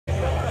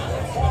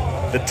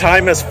The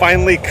time has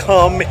finally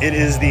come. It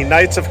is the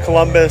Knights of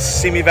Columbus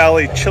Simi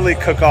Valley Chili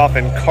Cook-Off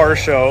and Car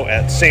Show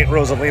at St.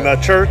 Rosa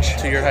Lima Church.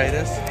 2-year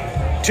hiatus?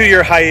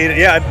 2-year hiatus,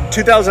 yeah,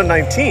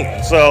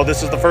 2019. So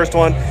this is the first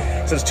one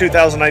since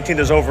 2019.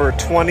 There's over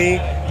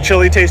 20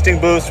 chili tasting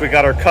booths. We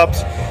got our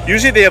cups.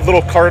 Usually they have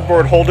little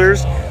cardboard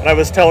holders, and I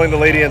was telling the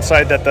lady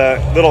inside that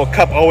the little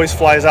cup always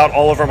flies out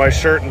all over my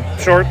shirt and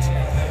shorts.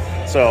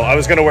 So I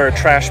was going to wear a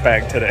trash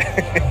bag today.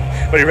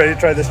 But are you ready to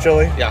try this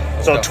chili?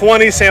 Yeah. So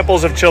 20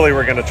 samples of chili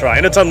we're going to try,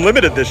 and it's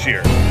unlimited this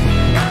year.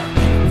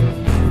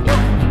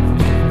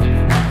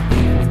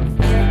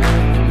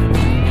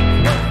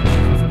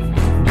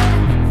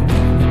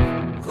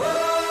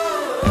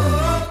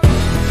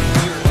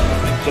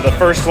 So the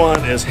first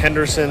one is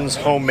Henderson's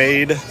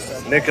Homemade.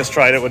 Nick has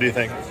tried it. What do you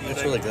think?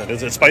 It's really good.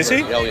 Is it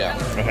spicy? Oh, yeah.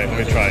 Okay,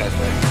 let me try it.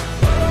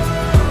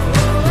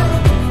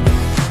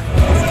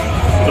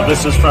 So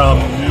this is from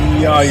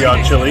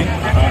Yaya Chili,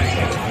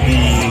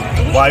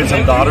 the wives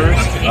and daughters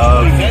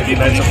of the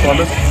Knights of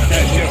Columbus.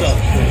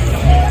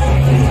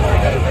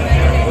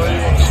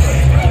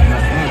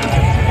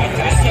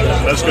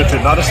 That's good too.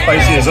 Not as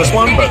spicy as this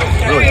one, but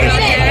really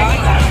tasty.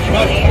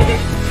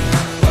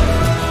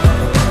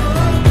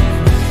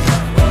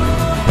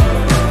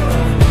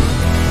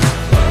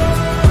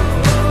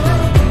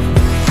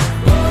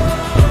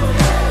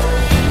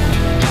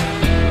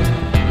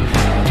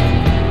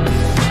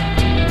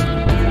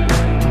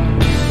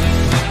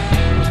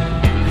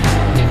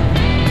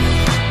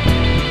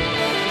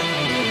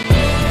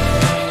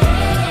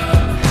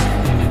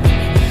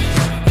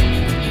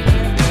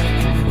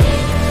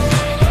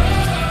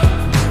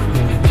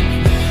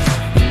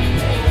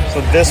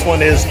 This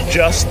one is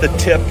just the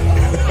tip.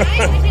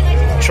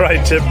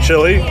 Tri-tip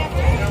chili.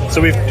 So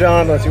we've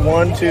done, let's see,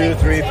 1, 2,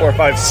 3, 4,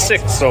 5,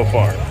 6 so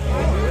far.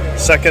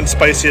 Second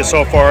spiciest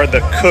so far,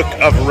 the Cook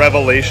of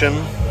Revelation.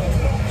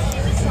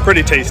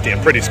 Pretty tasty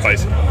and pretty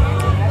spicy.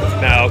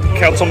 Now,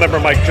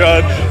 Councilmember Mike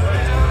Judge,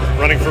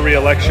 running for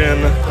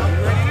re-election.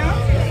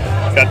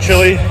 Got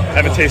chili,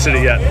 haven't tasted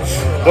it yet.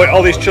 Boy,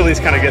 all these chilies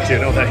kind of get to you,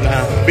 don't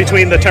they?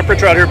 Between the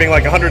temperature out here being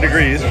like 100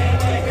 degrees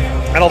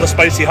and all the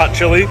spicy hot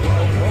chili.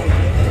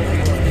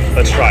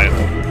 Let's try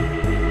it.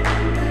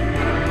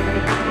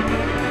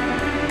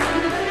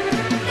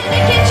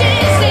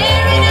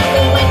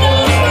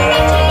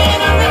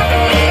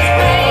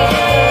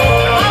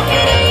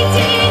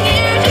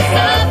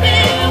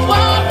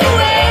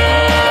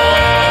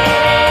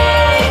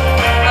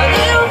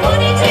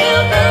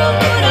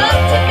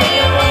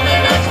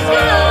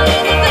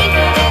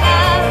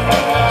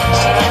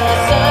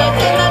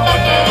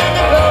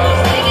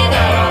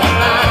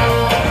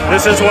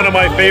 This is one of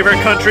my favorite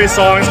country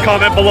songs.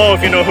 Comment below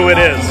if you know who it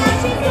is.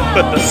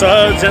 Put the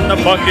suds in the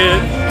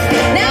bucket.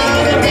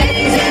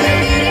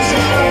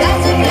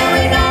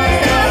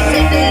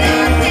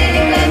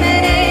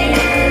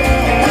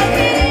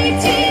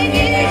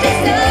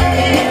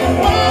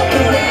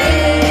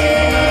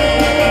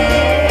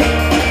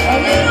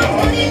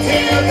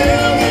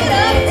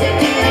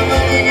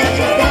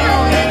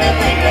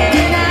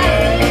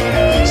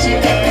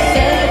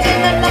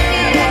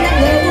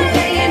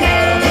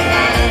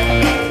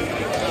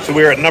 So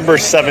we're at number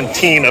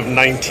 17 of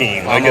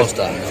 19. Almost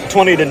done.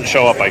 20 didn't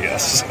show up, I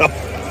guess.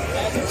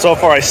 So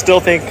far, I still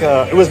think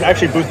it was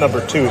actually booth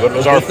number 2, but it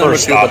was our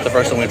first stop. But the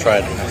first one we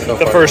tried.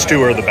 The first 2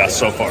 are the best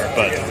so far,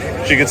 but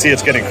as you can see,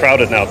 it's getting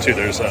crowded now too.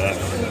 There's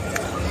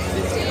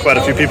quite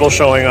a few people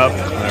showing up.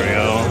 There we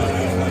go.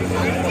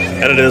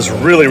 And it is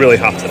really, really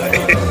hot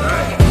today.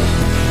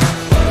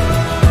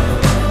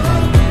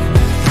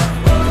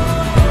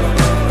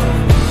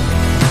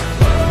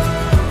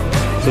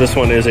 So this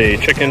one is a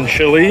chicken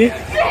chili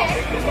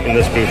in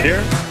this booth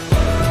here.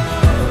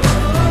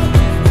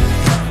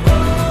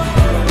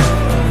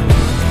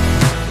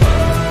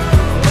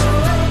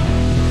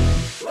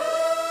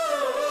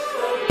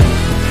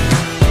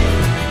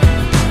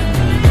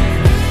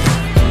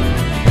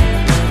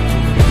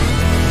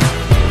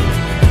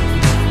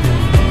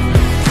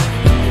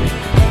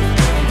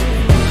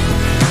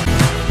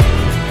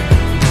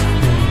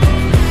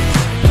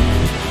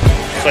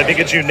 So I think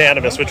it's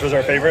unanimous. Which was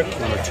our favorite?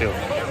 Number 2.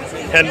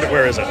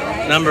 Where is it?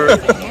 Number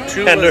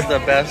 2 was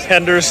the best.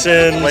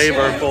 Henderson's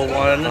flavorful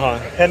one.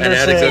 Henderson's and it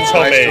had a good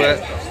spice Homemade.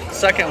 to it.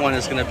 Second one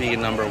is going to be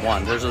number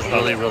 1. This was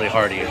really, really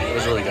hearty. It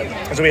was really good.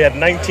 So we had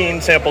 19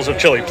 samples of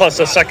chili plus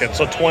a second,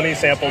 so 20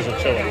 samples of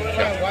chili.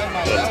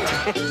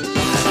 Yeah.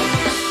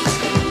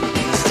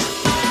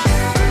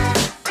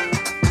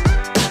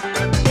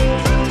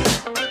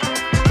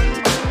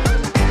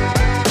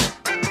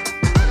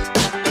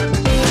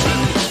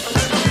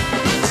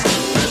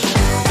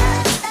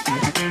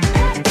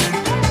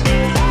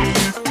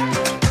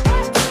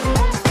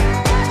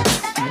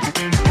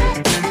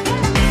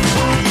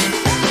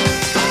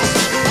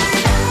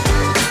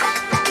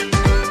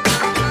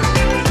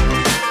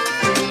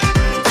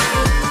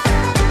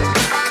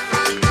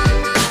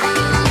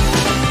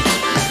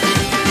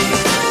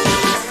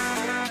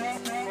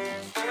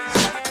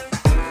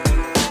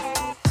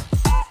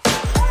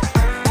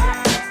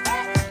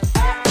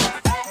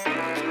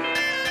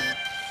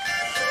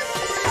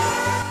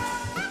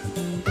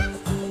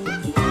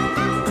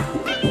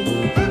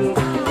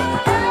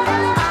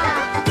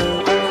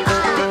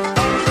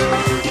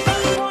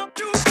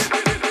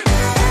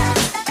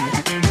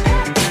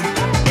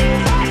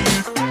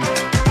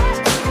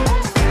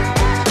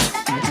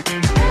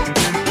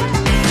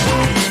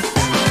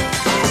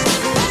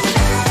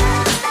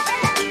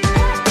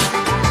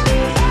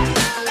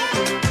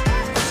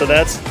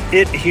 that's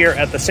it here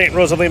at the St.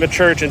 Rose of Lima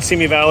Church in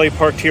Simi Valley,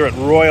 parked here at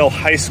Royal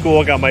High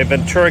School. Got my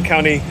Ventura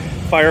County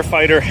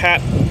firefighter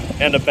hat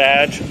and a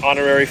badge,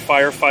 honorary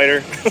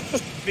firefighter.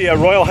 The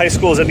Royal High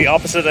School is at the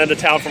opposite end of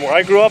town from where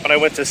I grew up, and I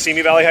went to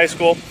Simi Valley High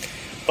School.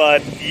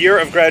 But year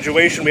of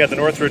graduation, we had the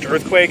Northridge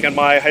earthquake, and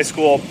my high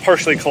school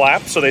partially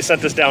collapsed, so they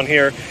sent us down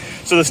here.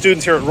 So the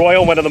students here at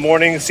Royal went in the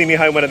morning, Simi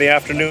High went in the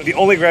afternoon. The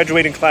only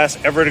graduating class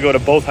ever to go to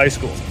both high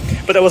schools.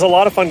 But that was a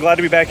lot of fun. Glad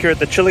to be back here at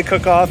the chili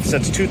cook-off.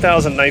 Since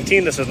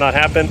 2019, this has not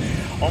happened.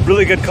 A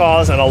really good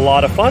cause and a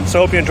lot of fun. So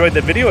I hope you enjoyed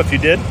that video. If you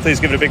did, please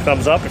give it a big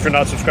thumbs up. If you're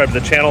not subscribed to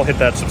the channel, hit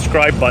that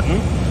subscribe button.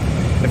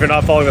 If you're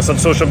not following us on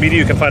social media,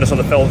 you can find us at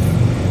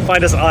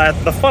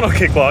the Funnel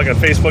Cake Blog on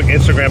Facebook,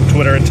 Instagram,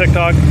 Twitter, and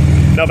TikTok.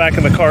 Now back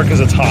in the car because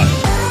it's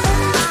hot.